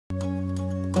Hi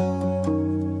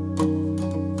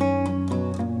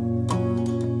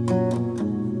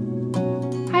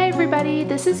everybody,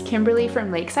 this is Kimberly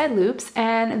from Lakeside Loops,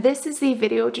 and this is the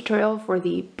video tutorial for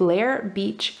the Blair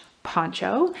Beach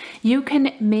poncho. You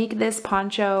can make this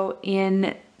poncho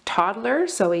in toddler,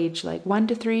 so age like 1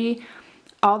 to 3,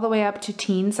 all the way up to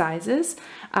teen sizes.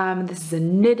 This is a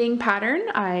knitting pattern.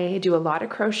 I do a lot of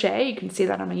crochet. You can see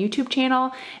that on my YouTube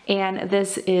channel, and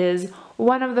this is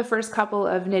one of the first couple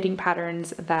of knitting patterns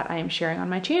that I am sharing on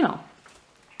my channel.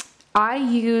 I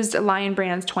used Lion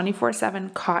Brand's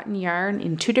 24/7 cotton yarn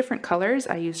in 2 different colors.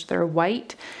 I used their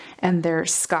white and their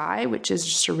sky, which is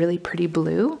just a really pretty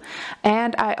blue.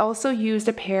 And I also used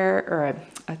a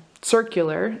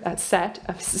set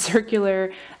of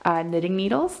circular knitting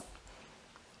needles.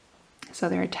 So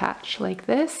they're attached like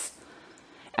this.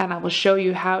 And I will show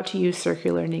you how to use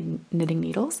circular knitting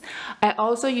needles. I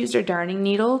also used a darning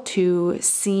needle to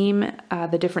seam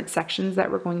the different sections that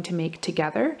we're going to make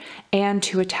together, and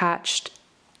to attach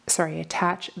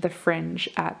the fringe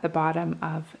at the bottom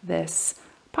of this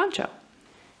poncho.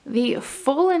 The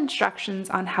full instructions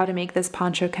on how to make this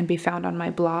poncho can be found on my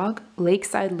blog,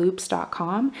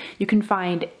 lakesideloops.com. You can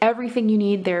find everything you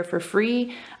need there for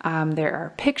free. There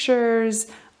are pictures,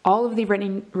 all of the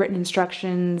written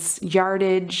instructions,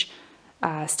 yardage,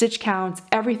 stitch counts,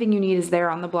 everything you need is there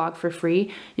on the blog for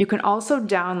free. You can also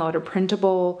download a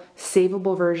printable,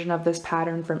 savable version of this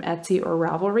pattern from Etsy or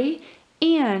Ravelry,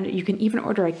 and you can even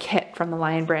order a kit from the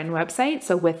Lion Brand website.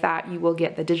 So with that, you will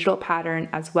get the digital pattern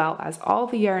as well as all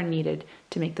the yarn needed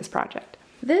to make this project.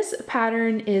 This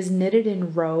pattern is knitted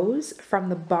in rows from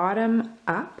the bottom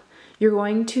up. You're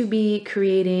going to be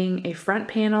creating a front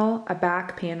panel, a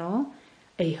back panel,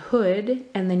 a hood,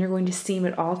 and then you're going to seam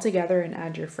it all together and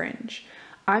add your fringe.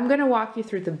 I'm going to walk you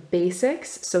through the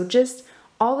basics, so just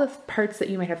all the parts that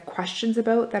you might have questions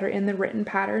about that are in the written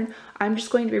pattern. I'm just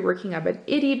going to be working up an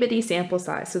itty bitty sample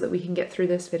size so that we can get through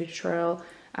this video tutorial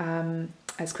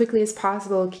as quickly as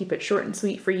possible, keep it short and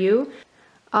sweet for you.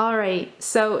 All right,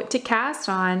 so to cast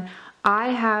on, I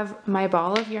have my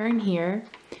ball of yarn here,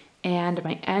 and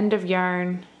my end of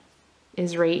yarn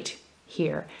is right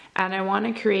here, and I want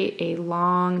to create a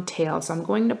long tail, so I'm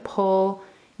going to pull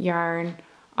yarn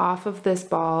off of this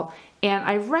ball. And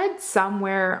I read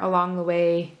somewhere along the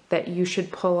way that you should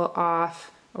pull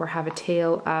off or have a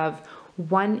tail of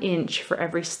 1 inch for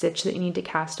every stitch that you need to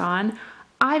cast on.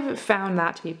 I've found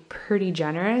that to be pretty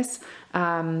generous.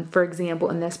 For example,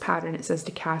 in this pattern it says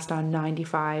to cast on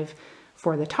 95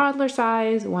 for the toddler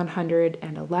size,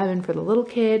 111 for the little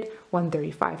kid,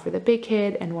 135 for the big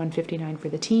kid, and 159 for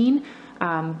the teen.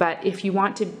 But if you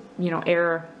want to,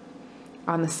 err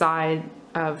on the side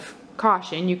of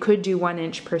caution, you could do 1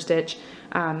 inch per stitch.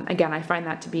 Again, I find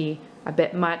that to be a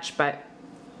bit much, but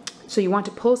so you want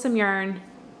to pull some yarn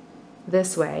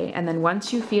this way, and then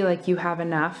once you feel like you have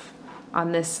enough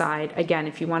on this side, again,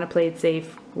 if you want to play it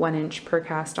safe, 1 inch per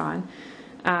cast on,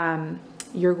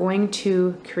 you're going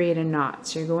to create a knot.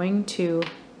 So you're going to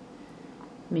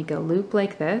make a loop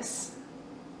like this.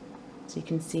 So you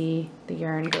can see the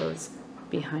yarn goes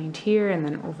behind here and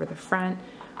then over the front.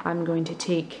 I'm going to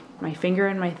take my finger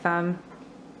and my thumb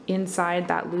inside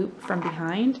that loop from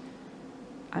behind.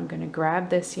 I'm going to grab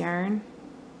this yarn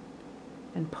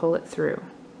and pull it through.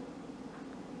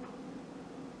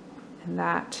 And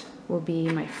that will be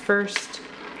my first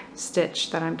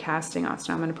stitch that I'm casting on.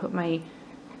 So now I'm going to put my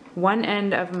one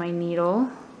end of my needle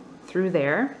through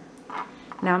there.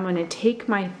 Now I'm going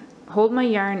to hold my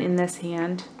yarn in this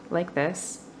hand like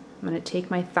this. I'm going to take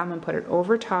my thumb and put it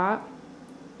over top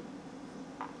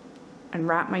and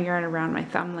wrap my yarn around my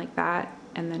thumb like that,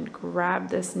 and then grab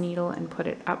this needle and put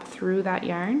it up through that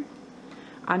yarn.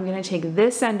 I'm going to take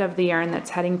this end of the yarn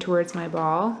that's heading towards my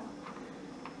ball,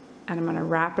 and I'm going to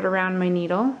wrap it around my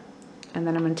needle, and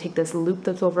then I'm going to take this loop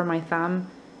that's over my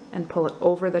thumb and pull it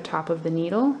over the top of the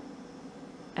needle,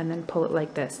 and then pull it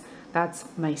like this. That's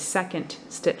my second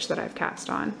stitch that I've cast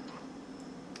on.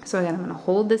 So again, I'm going to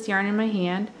hold this yarn in my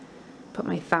hand, put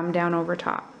my thumb down over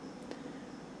top,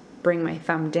 bring my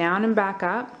thumb down and back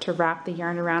up to wrap the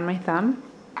yarn around my thumb,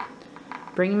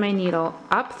 bring my needle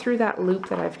up through that loop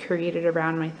that I've created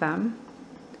around my thumb,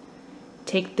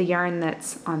 take the yarn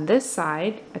that's on this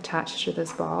side attached to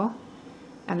this ball,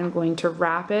 and I'm going to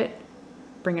wrap it,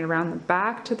 bring it around the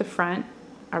back to the front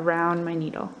around my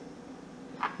needle.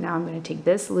 Now I'm going to take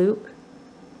this loop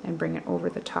and bring it over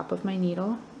the top of my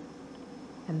needle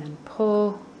and then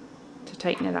pull to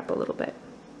tighten it up a little bit.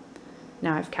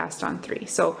 Now I've cast on 3.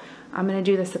 So I'm going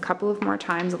to do this a couple of more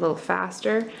times, a little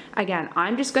faster. Again,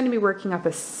 I'm just going to be working up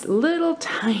a little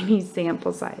tiny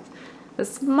sample size, the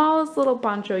smallest little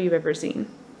poncho you've ever seen.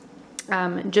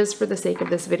 just for the sake of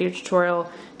this video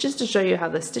tutorial, just to show you how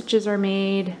the stitches are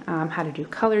made, how to do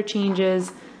color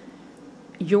changes.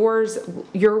 Your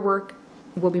work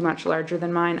will be much larger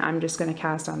than mine. I'm just going to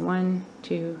cast on 1,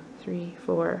 2, 3,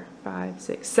 4, 5,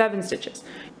 6, 7 stitches.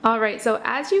 All right, so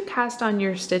as you cast on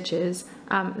your stitches,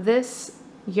 this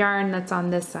yarn that's on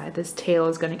this side, this tail,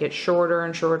 is going to get shorter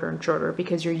and shorter and shorter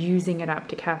because you're using it up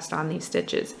to cast on these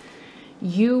stitches.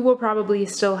 You will probably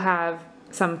still have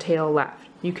some tail left.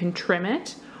 You can trim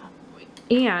it,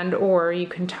 or you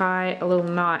can tie a little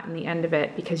knot in the end of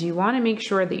it, because you want to make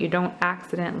sure that you don't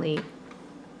accidentally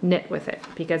knit with it,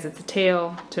 because it's a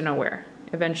tail to nowhere.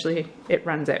 Eventually it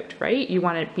runs out, right? You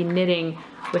want to be knitting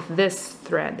with this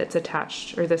thread that's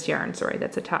attached, or this yarn, sorry,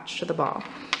 that's attached to the ball.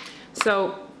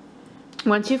 So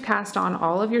once you've cast on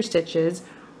all of your stitches,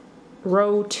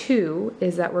 row 2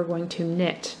 is that we're going to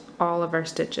knit all of our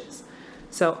stitches.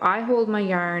 So I hold my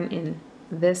yarn in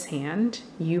this hand,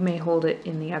 you may hold it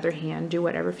in the other hand, do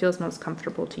whatever feels most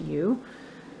comfortable to you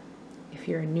if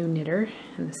you're a new knitter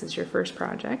and this is your first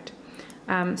project.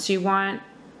 So you want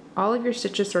all of your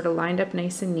stitches sort of lined up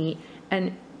nice and neat,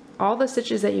 and all the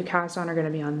stitches that you cast on are going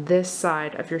to be on this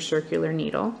side of your circular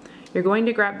needle. You're going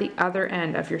to grab the other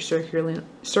end of your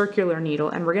circular needle,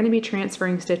 and we're going to be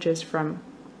transferring stitches from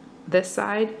this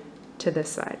side to this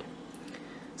side.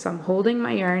 So I'm holding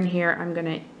my yarn here, I'm going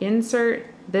to insert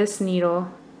this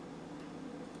needle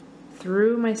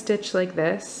through my stitch like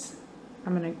this.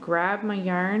 I'm going to grab my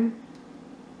yarn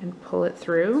and pull it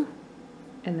through,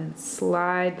 and then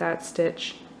slide that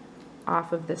stitch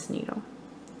off of this needle.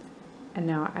 And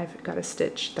now I've got a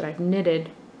stitch that I've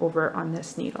knitted over on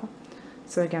this needle.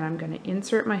 So again, I'm going to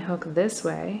insert my hook this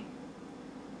way,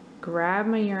 grab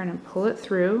my yarn and pull it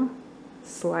through,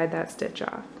 slide that stitch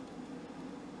off.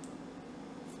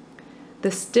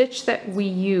 The stitch that we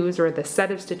use, or the set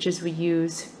of stitches we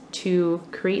use to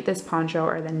create this poncho,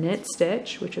 are the knit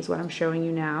stitch, which is what I'm showing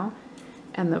you now,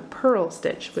 and the purl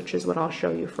stitch, which is what I'll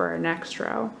show you for our next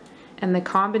row. And the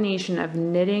combination of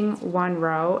knitting one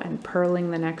row and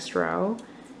purling the next row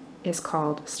is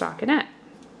called stockinette.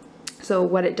 So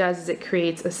what it does is it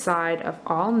creates a side of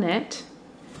all knit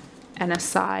and a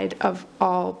side of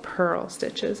all purl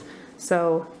stitches.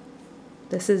 So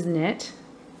this is knit,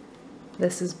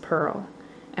 this is purl,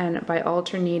 and by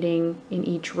alternating in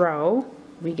each row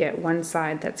we get one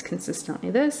side that's consistently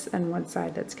this and one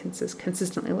side that's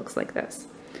consistently looks like this.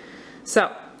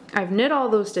 So I've knit all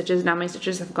those stitches. Now my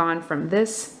stitches have gone from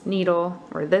this needle,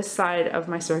 or this side of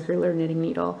my circular knitting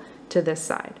needle, to this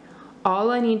side.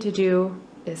 All I need to do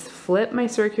is flip my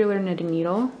circular knitting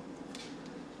needle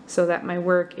so that my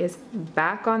work is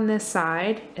back on this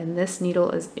side and this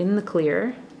needle is in the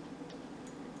clear.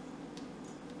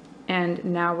 And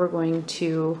now we're going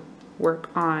to work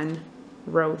on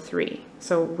row 3.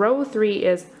 So row 3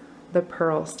 is the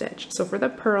purl stitch. So for the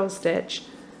purl stitch,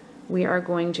 we are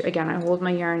going to, again, I hold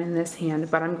my yarn in this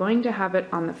hand, but I'm going to have it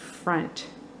on the front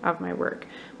of my work.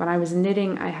 When I was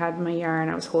knitting, I had my yarn,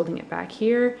 I was holding it back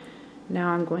here. Now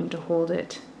I'm going to hold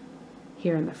it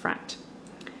here in the front.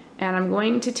 And I'm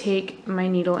going to take my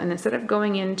needle, and instead of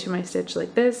going into my stitch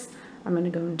like this, I'm going to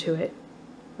go into it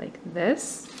like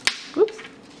this. Oops.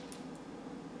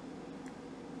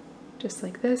 Just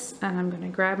like this, and I'm going to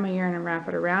grab my yarn and wrap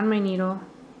it around my needle,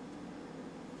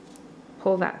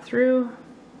 pull that through,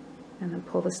 and then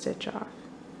pull the stitch off.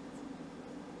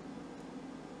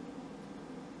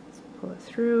 Pull it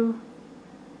through,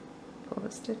 pull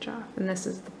the stitch off, and this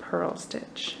is the purl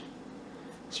stitch.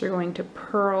 So you're going to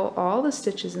purl all the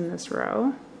stitches in this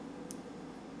row,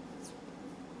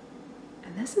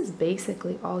 and this is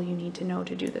basically all you need to know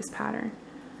to do this pattern.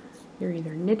 You're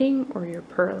either knitting or you're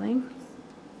purling.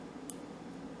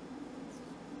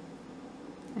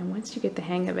 And once you get the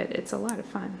hang of it, it's a lot of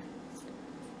fun.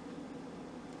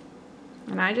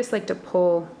 And I just like to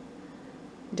pull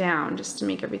down just to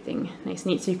make everything nice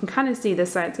and neat. So you can kind of see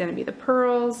this side's going to be the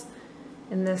purls,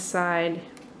 and this side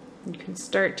you can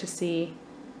start to see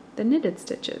the knitted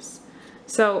stitches.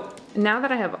 So now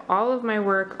that I have all of my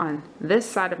work on this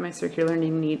side of my circular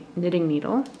knitting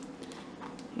needle,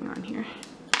 hang on here.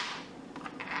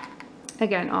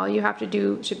 Again, all you have to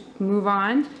do to move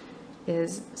on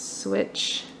is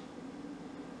switch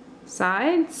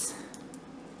sides,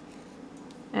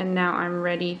 and now I'm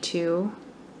ready to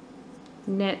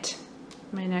knit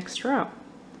my next row.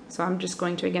 So I'm just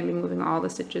going to again be moving all the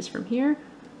stitches from here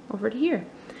over to here.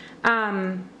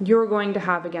 You're going to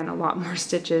have again a lot more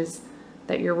stitches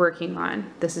that you're working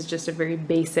on. This is just a very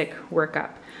basic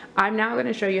workup. I'm now going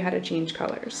to show you how to change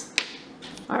colors.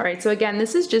 All right, so again,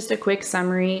 this is just a quick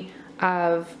summary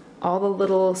of all the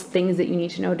little things that you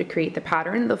need to know to create the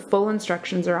pattern. The full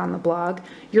instructions are on the blog.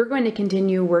 You're going to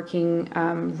continue working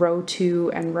row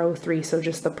 2 and row 3, so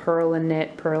just the purl and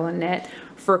knit,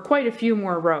 for quite a few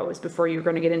more rows before you're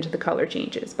going to get into the color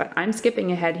changes. But I'm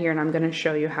skipping ahead here and I'm going to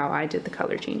show you how I did the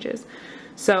color changes.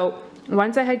 So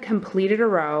once I had completed a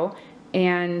row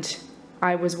and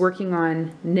I was working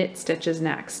on knit stitches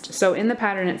next. So in the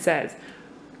pattern it says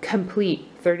complete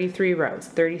 33 rows,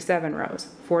 37 rows,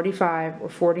 45 or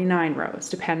 49 rows,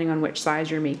 depending on which size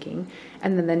you're making.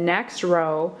 And then the next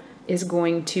row is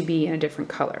going to be in a different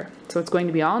color. So it's going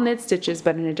to be all knit stitches,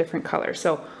 but in a different color.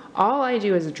 So all I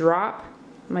do is drop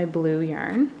my blue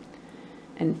yarn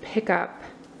and pick up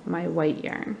my white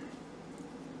yarn.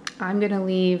 I'm going to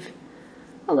leave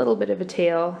a little bit of a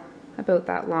tail, about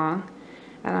that long,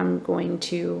 and I'm going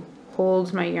to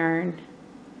hold my yarn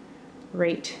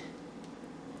right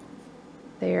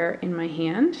there in my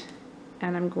hand,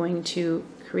 and I'm going to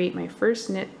create my first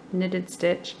knitted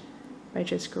stitch by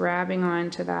just grabbing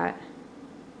onto that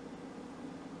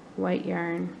white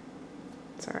yarn,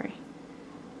 sorry,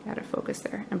 gotta focus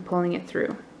there, and pulling it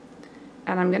through.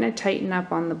 And I'm gonna tighten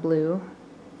up on the blue.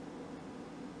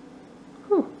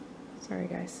 Whew, sorry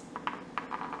guys.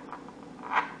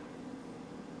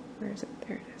 Where is it?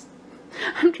 There it is.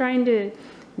 I'm trying to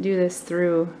do this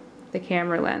through the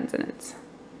camera lens and it's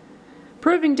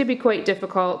proving to be quite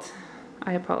difficult.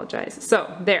 I apologize.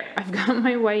 So there, I've got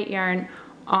my white yarn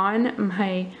on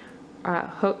my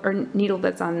hook or needle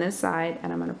that's on this side,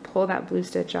 and I'm going to pull that blue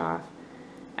stitch off,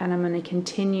 and I'm going to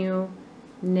continue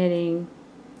knitting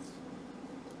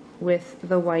with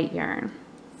the white yarn.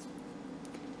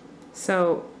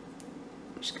 So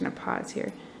I'm just going to pause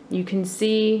here. You can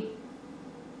see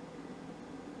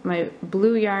my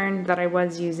blue yarn that I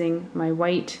was using, my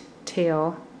white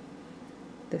tail.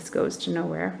 This goes to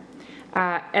nowhere.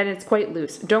 And it's quite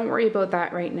loose. Don't worry about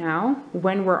that right now.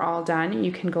 When we're all done,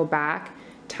 you can go back,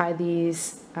 tie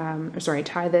these,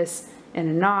 tie this in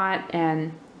a knot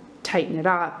and tighten it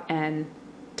up and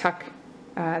tuck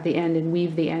the end and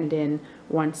weave the end in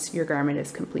once your garment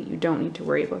is complete. You don't need to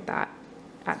worry about that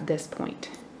at this point.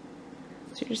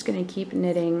 So you're just going to keep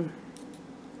knitting.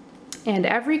 And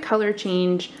every color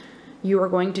change, you are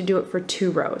going to do it for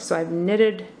 2 rows. So I've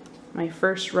knitted my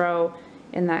first row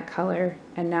in that color,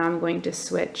 and now I'm going to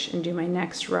switch and do my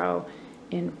next row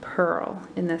in pearl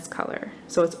in this color.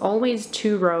 So it's always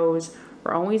 2 rows.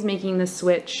 We're always making the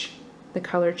switch, the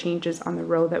color changes on the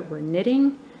row that we're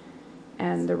knitting,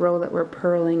 and the row that we're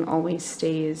purling always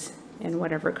stays in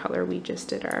whatever color we just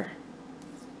did our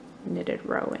knitted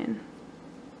row in.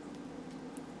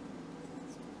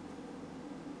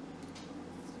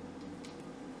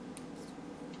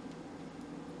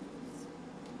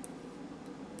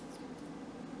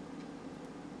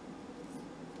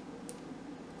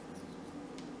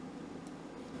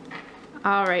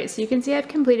 Alright, so you can see I've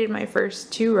completed my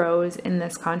first 2 rows in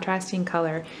this contrasting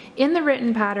color. In the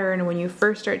written pattern, when you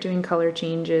first start doing color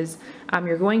changes,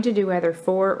 you're going to do either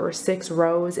 4 or 6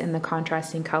 rows in the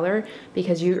contrasting color,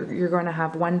 because you're going to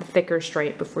have one thicker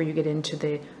stripe before you get into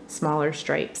the smaller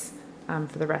stripes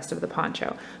for the rest of the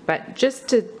poncho. But just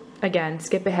to, again,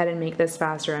 skip ahead and make this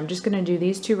faster, I'm just going to do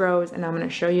these 2 rows, and I'm going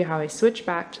to show you how I switch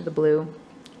back to the blue.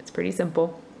 It's pretty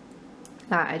simple.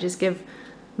 I just give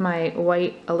my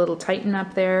white a little tighten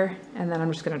up there, and then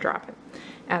I'm just going to drop it.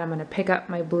 And I'm going to pick up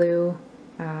my blue,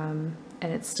 and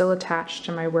it's still attached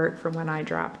to my work from when I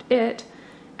dropped it,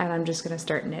 and I'm just going to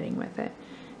start knitting with it.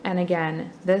 And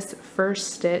again, this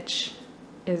first stitch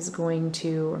is going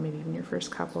to, or maybe even your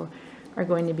first couple, are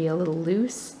going to be a little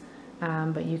loose,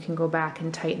 but you can go back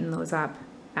and tighten those up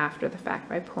after the fact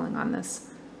by pulling on this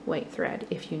white thread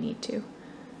if you need to.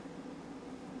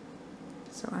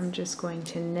 So I'm just going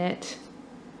to knit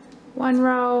 1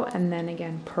 row, and then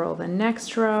again purl the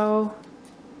next row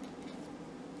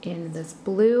in this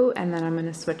blue, and then I'm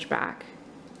going to switch back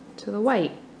to the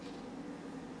white.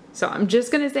 So I'm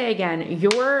just going to say again,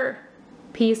 your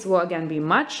piece will again be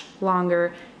much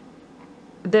longer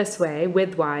this way,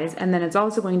 widthwise, and then it's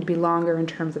also going to be longer in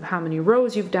terms of how many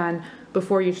rows you've done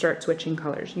before you start switching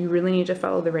colors. You really need to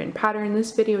follow the written pattern.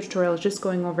 This video tutorial is just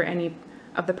going over any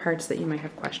of the parts that you might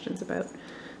have questions about.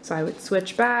 So I would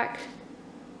switch back,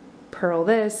 purl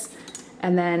this,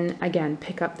 and then again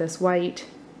pick up this white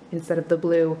instead of the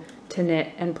blue to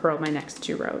knit and purl my next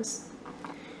 2 rows.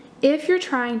 If you're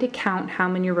trying to count how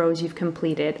many rows you've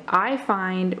completed, I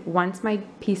find once my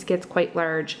piece gets quite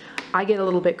large, I get a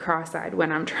little bit cross-eyed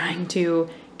when I'm trying to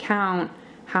count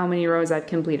how many rows I've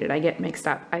completed. I get mixed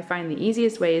up. I find the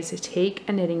easiest way is to take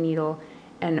a knitting needle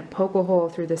and poke a hole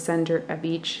through the center of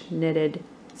each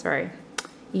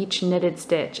each knitted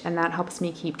stitch, and that helps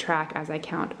me keep track as I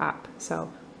count up.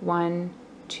 So 1,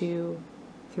 2,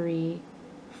 3,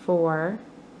 4,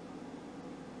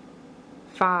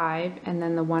 5, and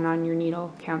then the one on your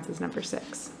needle counts as number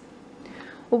 6.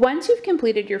 Well, once you've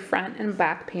completed your front and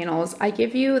back panels, I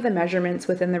give you the measurements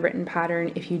within the written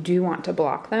pattern if you do want to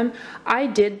block them. I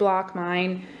did block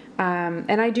mine,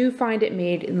 and I do find it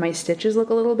made my stitches look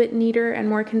a little bit neater and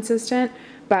more consistent,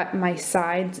 but my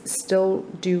sides still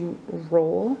do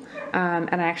roll, and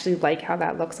I actually like how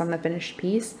that looks on the finished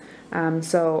piece.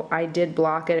 So I did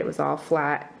block it, it was all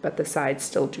flat, but the sides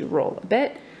still do roll a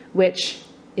bit, which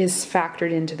is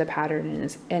factored into the pattern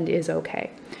and is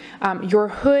okay. Your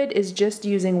hood is just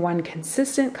using one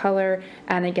consistent color,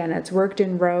 and again, it's worked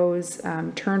in rows,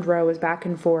 turned rows back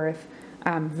and forth,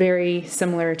 very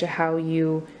similar to how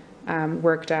you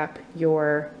worked up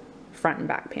your front and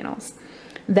back panels.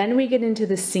 Then we get into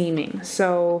the seaming.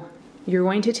 So you're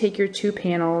going to take your 2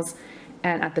 panels,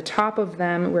 and at the top of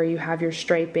them where you have your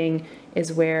striping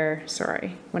is where,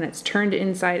 when it's turned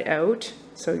inside out,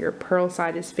 so your purl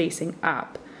side is facing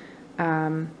up,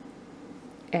 and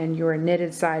your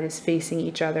knitted side is facing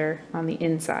each other on the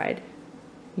inside,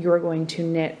 you're going to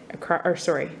knit across,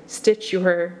 stitch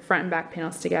your front and back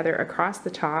panels together across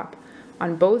the top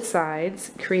on both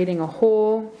sides, creating a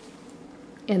hole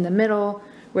in the middle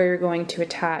where you're going to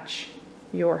attach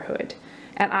your hood.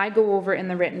 And I go over in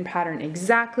the written pattern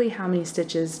exactly how many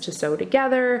stitches to sew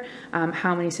together,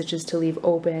 how many stitches to leave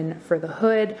open for the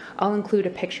hood. I'll include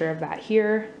a picture of that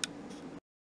here.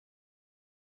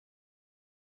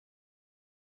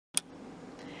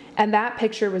 And that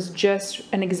picture was just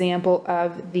an example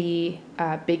of the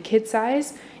big kid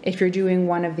size. If you're doing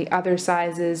one of the other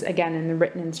sizes, again, in the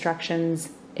written instructions,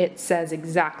 it says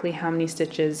exactly how many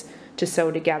stitches to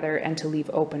sew together and to leave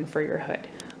open for your hood.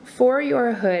 For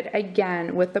your hood,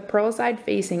 again, with the purl side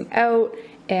facing out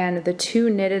and the 2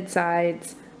 knitted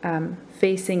sides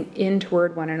facing in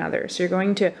toward one another. So you're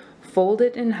going to fold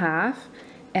it in half,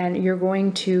 and you're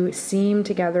going to seam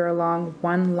together along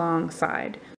one long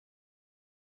side.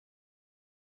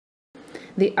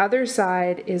 The other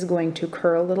side is going to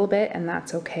curl a little bit, and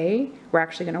that's okay. We're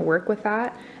actually going to work with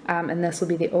that, and this will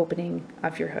be the opening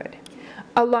of your hood.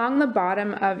 Along the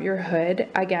bottom of your hood,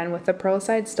 again, with the purl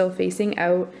side still facing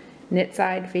out, knit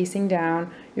side facing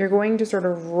down, you're going to sort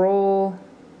of roll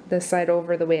this side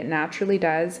over the way it naturally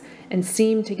does and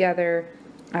seam together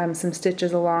some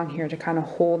stitches along here to kind of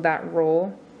hold that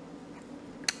roll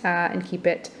and keep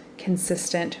it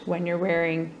consistent when you're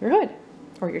wearing your hood,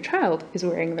 or your child is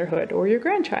wearing their hood, or your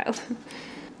grandchild.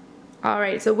 All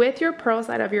right, so with your purl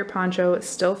side of your poncho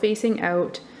still facing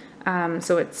out,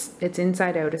 so it's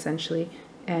inside out essentially,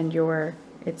 and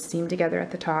it's seamed together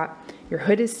at the top. Your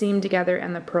hood is seamed together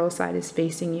and the purl side is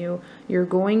facing you. You're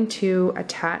going to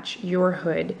attach your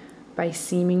hood by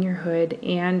seaming your hood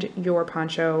and your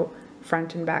poncho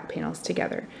front and back panels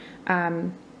together.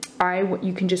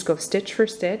 You can just go stitch for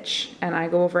stitch, and I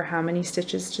go over how many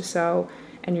stitches to sew,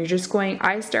 and you're just going,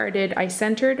 I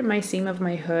centered my seam of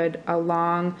my hood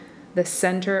along the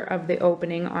center of the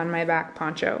opening on my back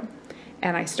poncho.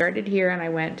 And I started here and I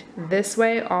went this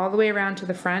way all the way around to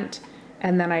the front,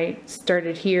 and then I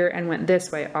started here and went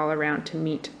this way all around to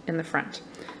meet in the front.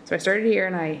 So I started here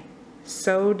and I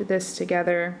sewed this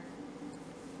together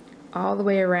all the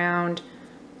way around,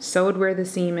 sewed where the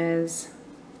seam is,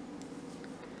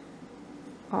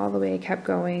 all the way I kept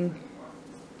going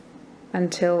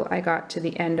until I got to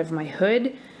the end of my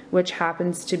hood, which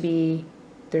happens to be,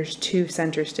 there's 2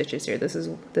 center stitches here. This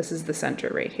is the center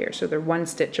right here. So they're 1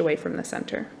 stitch away from the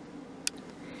center.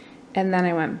 And then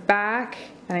I went back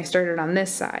and I started on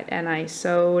this side and I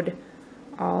sewed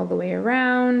all the way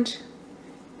around,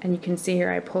 and you can see here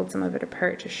I pulled some of it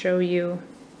apart to show you.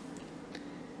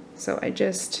 So I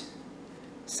just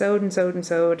sewed and sewed and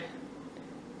sewed,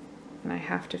 and I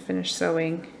have to finish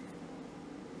sewing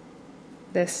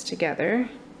this together,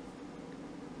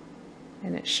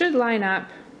 and it should line up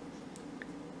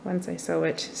once I sew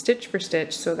it stitch for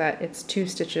stitch, so that it's 2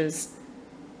 stitches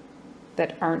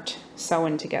that aren't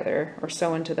sewn together or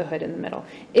sewn to the hood in the middle.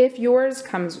 If yours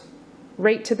comes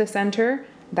right to the center,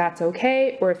 that's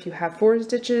okay, or if you have 4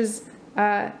 stitches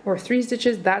or 3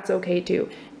 stitches, that's okay too.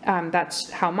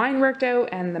 That's how mine worked out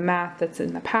and the math that's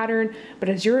in the pattern, but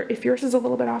if yours is a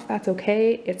little bit off, that's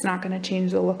okay. It's not going to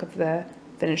change the look of the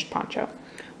finished poncho.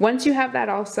 Once you have that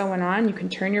all sewn on, you can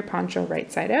turn your poncho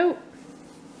right side out,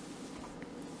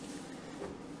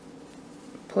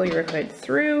 pull your hood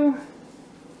through,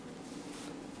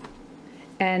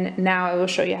 and now I will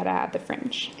show you how to add the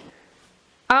fringe.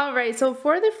 All right, so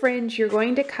for the fringe, you're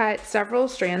going to cut several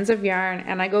strands of yarn,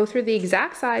 and I go through the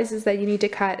exact sizes that you need to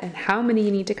cut and how many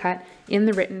you need to cut in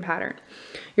the written pattern.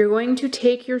 You're going to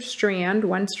take your strand,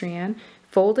 one strand,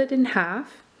 fold it in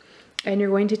half, and you're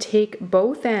going to take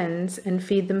both ends and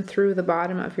feed them through the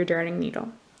bottom of your darning needle.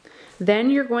 Then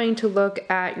you're going to look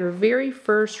at your very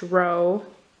first row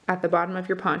at the bottom of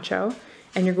your poncho,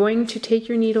 and you're going to take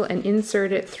your needle and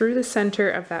insert it through the center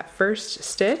of that first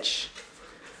stitch,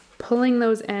 pulling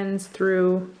those ends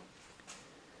through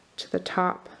to the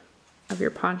top of your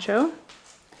poncho.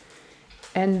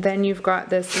 And then you've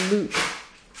got this loop.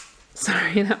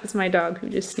 Sorry, that was my dog who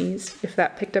just sneezed, if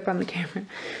that picked up on the camera.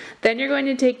 Then you're going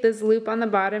to take this loop on the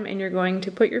bottom and you're going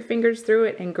to put your fingers through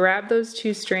it and grab those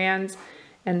two strands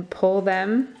and pull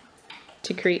them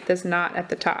to create this knot at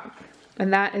the top.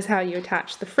 And that is how you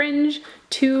attach the fringe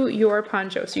to your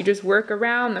poncho. So you just work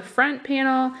around the front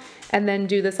panel and then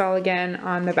do this all again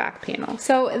on the back panel.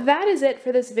 So that is it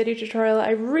for this video tutorial. I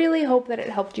really hope that it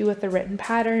helped you with the written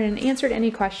pattern and answered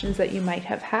any questions that you might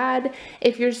have had.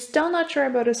 If you're still not sure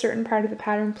about a certain part of the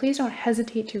pattern, please don't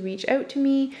hesitate to reach out to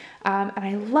me. And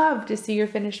I love to see your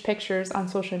finished pictures on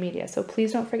social media. So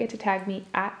please don't forget to tag me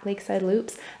at Lakeside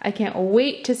Loops. I can't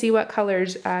wait to see what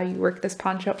colors you work this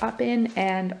poncho up in,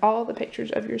 and all the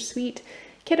pictures of your sweet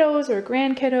kiddos or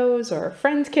grandkiddos or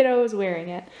friends' kiddos wearing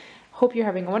it. Hope you're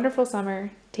having a wonderful summer.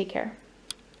 Take care.